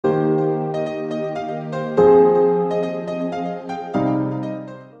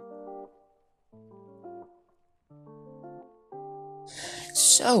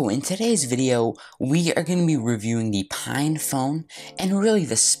So in today's video, we are going to be reviewing the PinePhone and really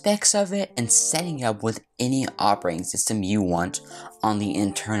the specs of it and setting it up with any operating system you want on the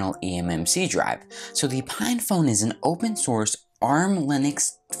internal eMMC drive. So the PinePhone is an open source ARM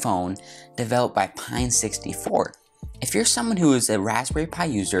Linux phone developed by Pine64. If you're someone who is a Raspberry Pi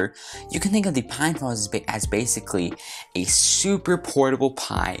user, you can think of the PinePhone as basically a super portable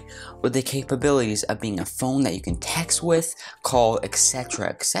Pi with the capabilities of being a phone that you can text with, call, etc,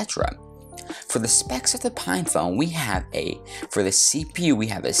 etc. For the specs of the PinePhone, for the CPU, we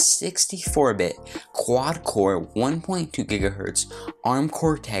have a 64-bit quad-core 1.2 GHz ARM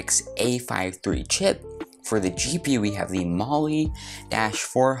Cortex A53 chip. For the GPU, we have the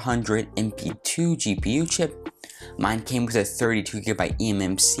Mali-400 MP2 GPU chip. Mine came with a 32GB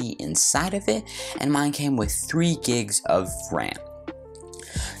eMMC inside of it, and mine came with 3 gigs of RAM.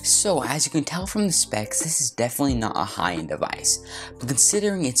 So as you can tell from the specs, this is definitely not a high-end device, but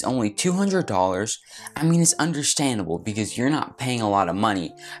considering it's only $200, I mean it's understandable because you're not paying a lot of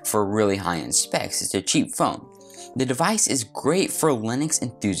money for really high-end specs. It's a cheap phone. The device is great for Linux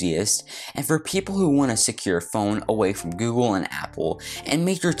enthusiasts and for people who want a secure phone away from Google and Apple and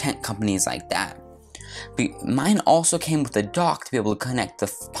major tech companies like that. But mine also came with a dock to be able to connect the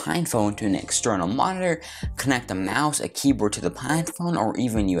PinePhone to an external monitor, connect a mouse, a keyboard to the PinePhone, or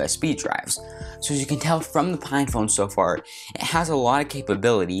even USB drives. So as you can tell from the PinePhone so far, it has a lot of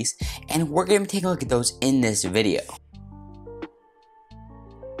capabilities, and we're going to take a look at those in this video.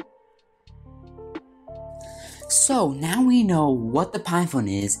 So now we know what the PinePhone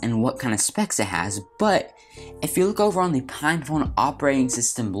is and what kind of specs it has, but if you look over on the PinePhone operating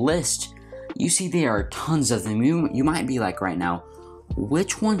system list, you see there are tons of them. You might be like right now,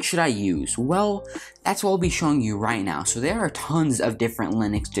 which one should I use? Well, that's what I'll be showing you right now. So there are tons of different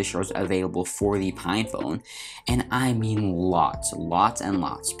Linux distros available for the PinePhone, and I mean lots and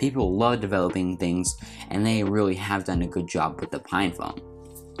lots. People love developing things, and they really have done a good job with the PinePhone.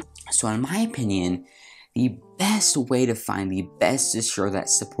 So in my opinion, the best way to find the best distro that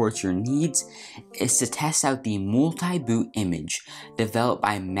supports your needs is to test out the multi-boot image developed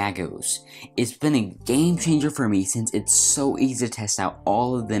by Magos. It's been a game changer for me since it's so easy to test out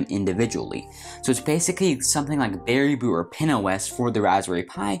all of them individually. So it's basically something like Berry Boot or PinOS for the Raspberry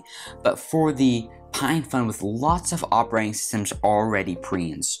Pi, but for the PinePhone with lots of operating systems already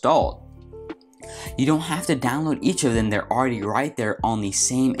pre-installed. You don't have to download each of them, they're already right there on the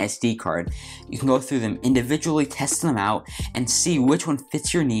same SD card. You can go through them individually, test them out, and see which one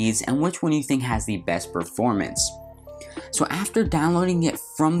fits your needs and which one you think has the best performance. So after downloading it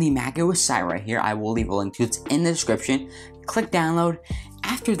from the Magos site right here, I will leave a link to it in the description. Click download.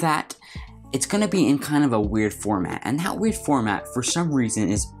 After that, it's going to be in kind of a weird format, and that weird format for some reason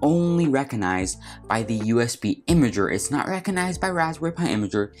is only recognized by the USB imager. It's not recognized by Raspberry Pi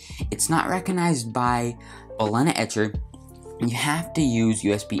imager, it's not recognized by Balena etcher. You have to use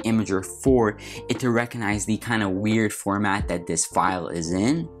USB imager for it to recognize the kind of weird format that this file is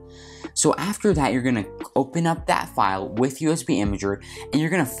in. So after that, you're going to open up that file with USB imager and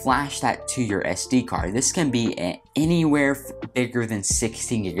you're going to flash that to your SD card. This can be anywhere bigger than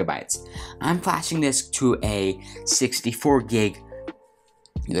 16 gigabytes. I'm flashing this to a 64 gig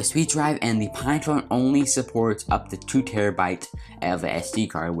USB drive, and the PinePhone only supports up to 2 terabytes of the SD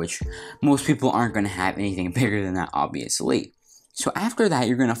card, which most people aren't going to have anything bigger than that, obviously. So after that,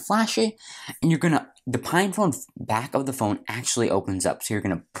 you're going to flash it, and the PinePhone back of the phone actually opens up. So you're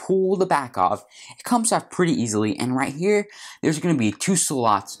going to pull the back off. It comes off pretty easily, and right here, there's going to be 2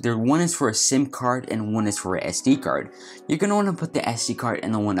 slots. One is for a SIM card, and one is for a SD card. You're going to want to put the SD card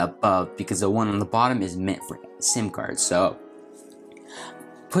in the one above, because the one on the bottom is meant for SIM cards. So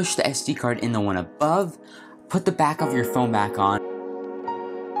push the SD card in the one above, put the back of your phone back on.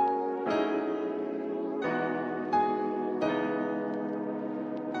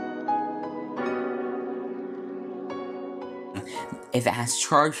 If it has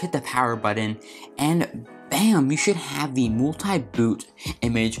charge, hit the power button, and bam, you should have the multi-boot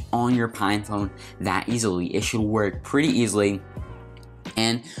image on your PinePhone that easily. It should work pretty easily.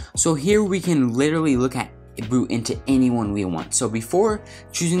 And so here we can literally look at boot into any one we want. So before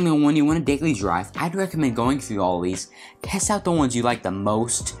choosing the one you want to daily drive, I'd recommend going through all of these, test out the ones you like the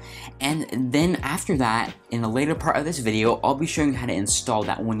most, and then after that, in the later part of this video, I'll be showing you how to install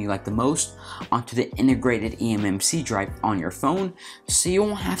that one you like the most onto the integrated eMMC drive on your phone, so you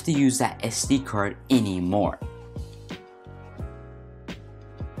won't have to use that SD card anymore.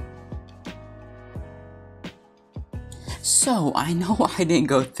 So, I know I didn't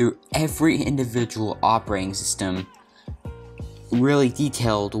go through every individual operating system really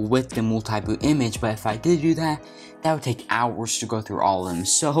detailed with the multi-boot image, but if I did do that, that would take hours to go through all of them.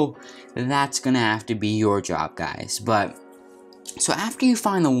 So that's gonna have to be your job, guys. But so after you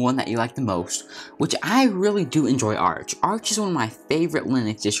find the one that you like the most, which I really do enjoy Arch. Arch is one of my favorite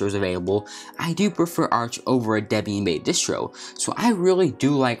Linux distros available. I do prefer Arch over a Debian-based distro. So I really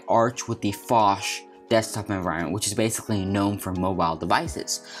do like Arch with the Phosh desktop environment, which is basically known for mobile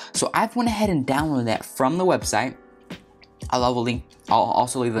devices. So I've went ahead and downloaded that from the website. I'll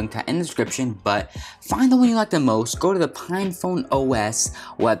also leave a link to that in the description, but find the one you like the most, go to the PinePhone OS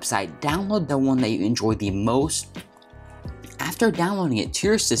website, download the one that you enjoy the most. After downloading it to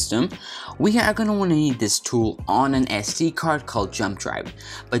your system, we are going to want to need this tool on an SD card called Jump Drive.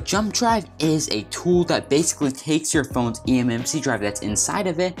 But Jump Drive is a tool that basically takes your phone's eMMC drive that's inside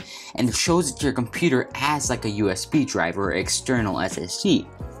of it and shows it to your computer as like a USB drive or external SSD.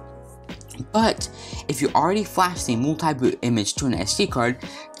 But if you already flashed the multi-boot image to an SD card,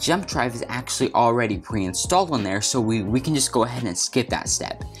 Jump Drive is actually already pre-installed on there, so we can just go ahead and skip that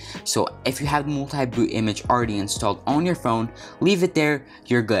step. So if you have the multi-boot image already installed on your phone, leave it there,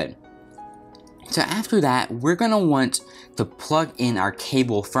 you're good. So after that, we're going to want to plug in our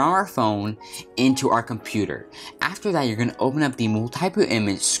cable from our phone into our computer. After that, you're going to open up the multi-boot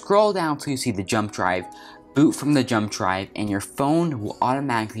image, scroll down till you see the Jump Drive, boot from the Jump Drive, and your phone will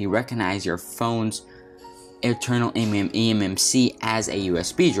automatically recognize your phone's internal eMMC as a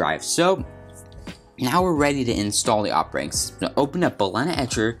USB drive. So now we're ready to install the operating system. So open up Balena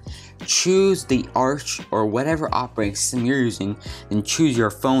Etcher, choose the Arch or whatever operating system you're using, then choose your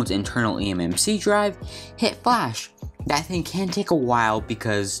phone's internal eMMC drive, hit flash. That thing can take a while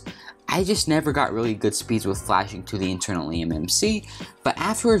because I just never got really good speeds with flashing to the internal eMMC, but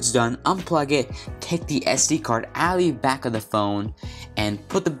after it's done, unplug it, take the SD card out of the back of the phone, and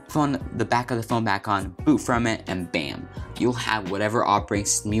put the back of the phone back on, boot from it, and bam, you'll have whatever operating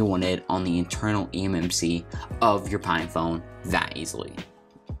system you wanted on the internal eMMC of your PinePhone that easily.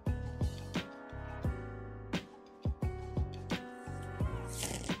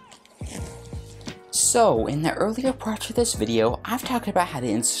 So, in the earlier parts of this video, I've talked about how to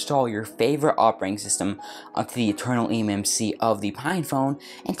install your favorite operating system onto the internal eMMC of the PinePhone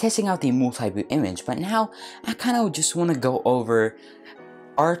and testing out the multi-boot image, but now I kind of just want to go over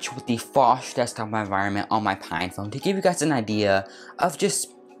Arch with the Phosh desktop environment on my PinePhone to give you guys an idea of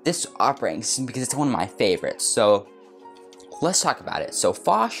just this operating system because it's one of my favorites. So let's talk about it. So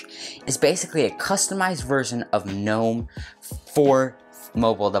Phosh is basically a customized version of GNOME for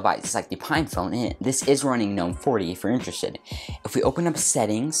mobile devices like the PinePhone, and this is running GNOME 40 if you're interested. If we open up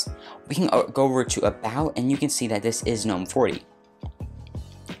settings, we can go over to about, and you can see that this is GNOME 40.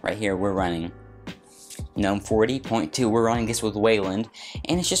 Right here we're running GNOME 40.2, we're running this with Wayland,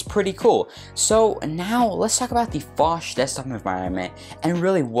 and it's just pretty cool. So now let's talk about the Phosh desktop environment and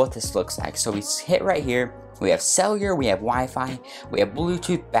really what this looks like. So we hit right here, we have cellular, we have Wi-Fi, we have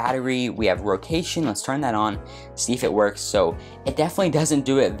Bluetooth, battery, we have rotation. Let's turn that on, see if it works. So it definitely doesn't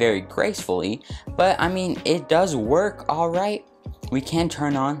do it very gracefully, but I mean, it does work all right. We can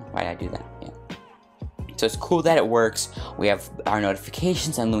turn on, why did I do that? Yeah. So it's cool that it works. We have our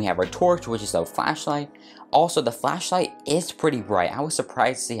notifications, and then we have our torch, which is the flashlight. Also, the flashlight is pretty bright. I was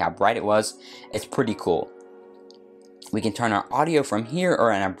surprised to see how bright it was. It's pretty cool. We can turn our audio from here,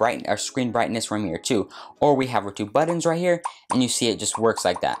 or in our screen brightness from here too. Or we have our two buttons right here, and you see it just works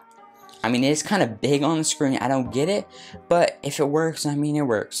like that. I mean, it is kind of big on the screen. I don't get it, but if it works, I mean, it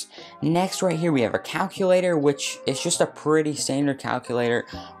works. Next, right here, we have our calculator, which is just a pretty standard calculator.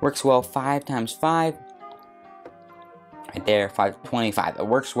 Works well, 5 times 5. Right there, 525. It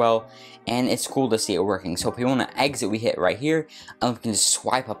works well, and it's cool to see it working. So if we want to exit, we hit right here, and we can just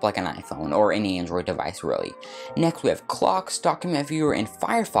swipe up like an iPhone or any Android device, really. Next, we have clocks, document viewer, and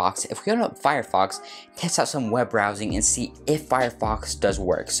Firefox. If we open up Firefox, test out some web browsing and see if Firefox does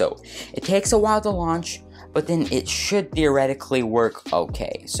work. So it takes a while to launch, but then it should theoretically work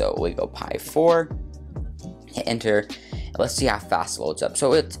okay. So we go Pi 4, hit enter. Let's see how fast it loads up.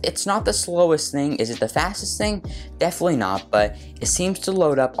 So it's not the slowest thing. Is it the fastest thing? Definitely not, but it seems to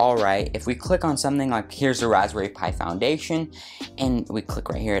load up all right. If we click on something like here's the Raspberry Pi Foundation, and we click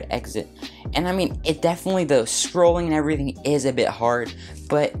right here at exit, and I mean, it definitely, the scrolling and everything is a bit hard,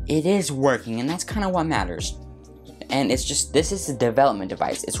 but it is working, and that's kind of what matters. And it's just, this is a development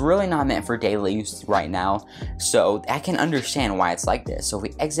device. It's really not meant for daily use right now, so I can understand why it's like this. So if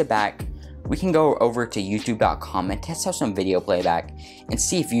we exit back, we can go over to youtube.com and test out some video playback and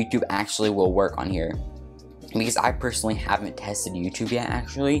see if YouTube actually will work on here. Because I personally haven't tested YouTube yet,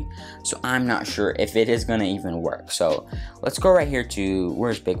 actually, so I'm not sure if it is gonna even work. So let's go right here to,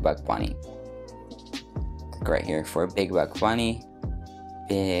 where's Big Buck Bunny? Click right here for Big Buck Bunny.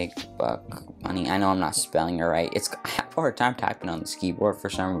 Big Buck Bunny. I know I'm not spelling it right. I have a hard time typing on this keyboard for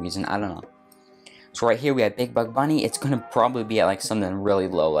some reason. I don't know. So right here we have Big Buck Bunny. It's going to probably be at like something really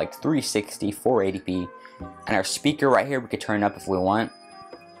low, like 360, 480p. And our speaker right here, we could turn up if we want.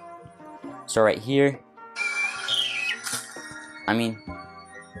 So right here, I mean,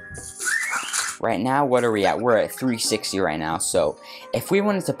 right now, what are we at? We're at 360 right now. So if we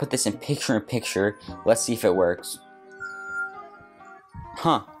wanted to put this in picture-in-picture, let's see if it works.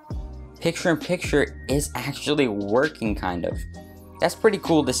 Huh. Picture-in-picture is actually working, kind of. That's pretty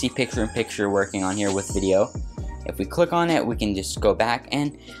cool to see picture-in-picture working on here with video. If we click on it, we can just go back,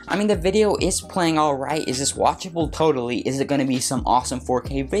 and I mean, the video is playing alright. Is this watchable? Totally. Is it going to be some awesome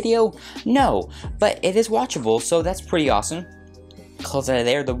 4K video? No, but it is watchable, so that's pretty awesome. Close out of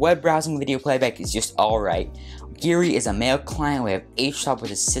there. The web browsing video playback is just alright. Geary is a mail client. We have HTOP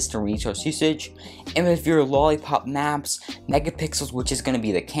with system resource usage. Image Viewer, Lollipop Maps, Megapixels, which is going to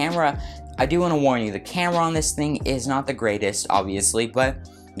be the camera. I do want to warn you, the camera on this thing is not the greatest, obviously, but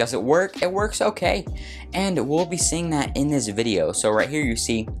does it work? It works okay. And we'll be seeing that in this video. So right here you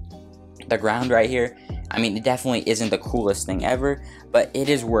see the ground right here. I mean, it definitely isn't the coolest thing ever, but it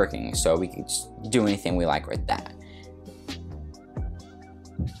is working. So we can just do anything we like with that.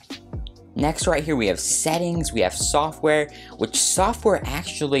 Next right here we have settings, we have software, which software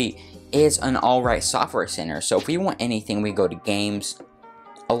actually is an alright software center. So if we want anything, we go to games.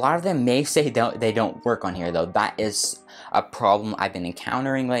 A lot of them may say they don't work on here though. That is a problem I've been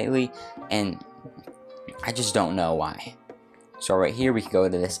encountering lately, and I just don't know why. So right here we can go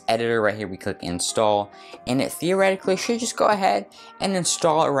to this editor. Right here we click install, and it theoretically should just go ahead and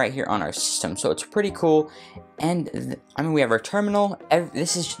install it right here on our system. So it's pretty cool. And I mean, we have our terminal.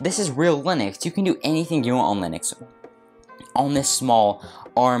 This is real Linux. You can do anything you want on Linux on this small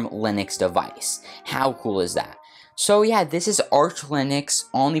ARM Linux device. How cool is that? So yeah, this is Arch Linux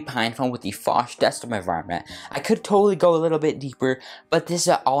on the PinePhone with the Phosh desktop environment. I could totally go a little bit deeper, but this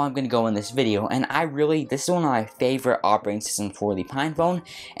is all I'm going to go in this video. And this is one of my favorite operating systems for the PinePhone,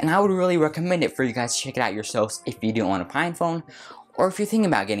 and I would really recommend it for you guys to check it out yourselves if you do want a PinePhone, or if you're thinking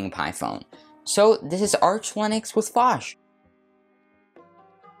about getting a PinePhone. So this is Arch Linux with Phosh.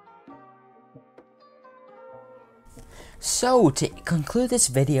 So, to conclude this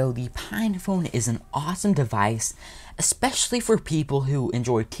video, the PinePhone is an awesome device, especially for people who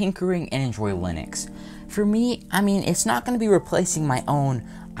enjoy tinkering and enjoy Linux. For me, I mean, it's not going to be replacing my own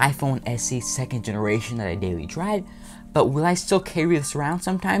iPhone SE 2nd generation that I daily drive, but will I still carry this around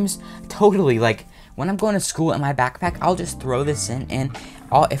sometimes? Totally. Like, when I'm going to school in my backpack, I'll just throw this in, and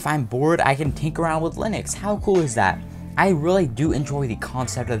if I'm bored, I can tinker around with Linux. How cool is that? I really do enjoy the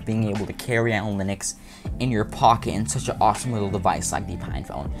concept of being able to carry on Linux in your pocket in such an awesome little device like the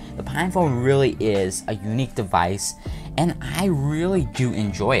PinePhone. The PinePhone really is a unique device, and I really do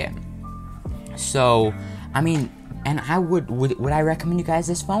enjoy it. So, I mean, and would I recommend you guys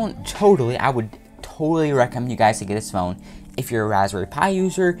this phone? Totally, I would totally recommend you guys to get this phone. If you're a Raspberry Pi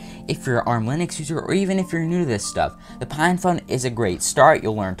user, if you're an ARM Linux user, or even if you're new to this stuff, the PinePhone is a great start.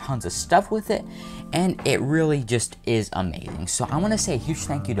 You'll learn tons of stuff with it, and it really just is amazing. So I want to say a huge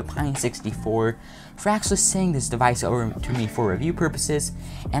thank you to Pine64 for actually sending this device over to me for review purposes,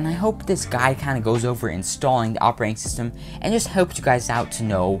 and I hope this guide kind of goes over installing the operating system and just helps you guys out to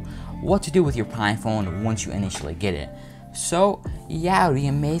know what to do with your PinePhone once you initially get it. So yeah, it would be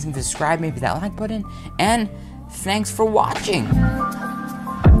amazing to subscribe, maybe that like button, and thanks for watching.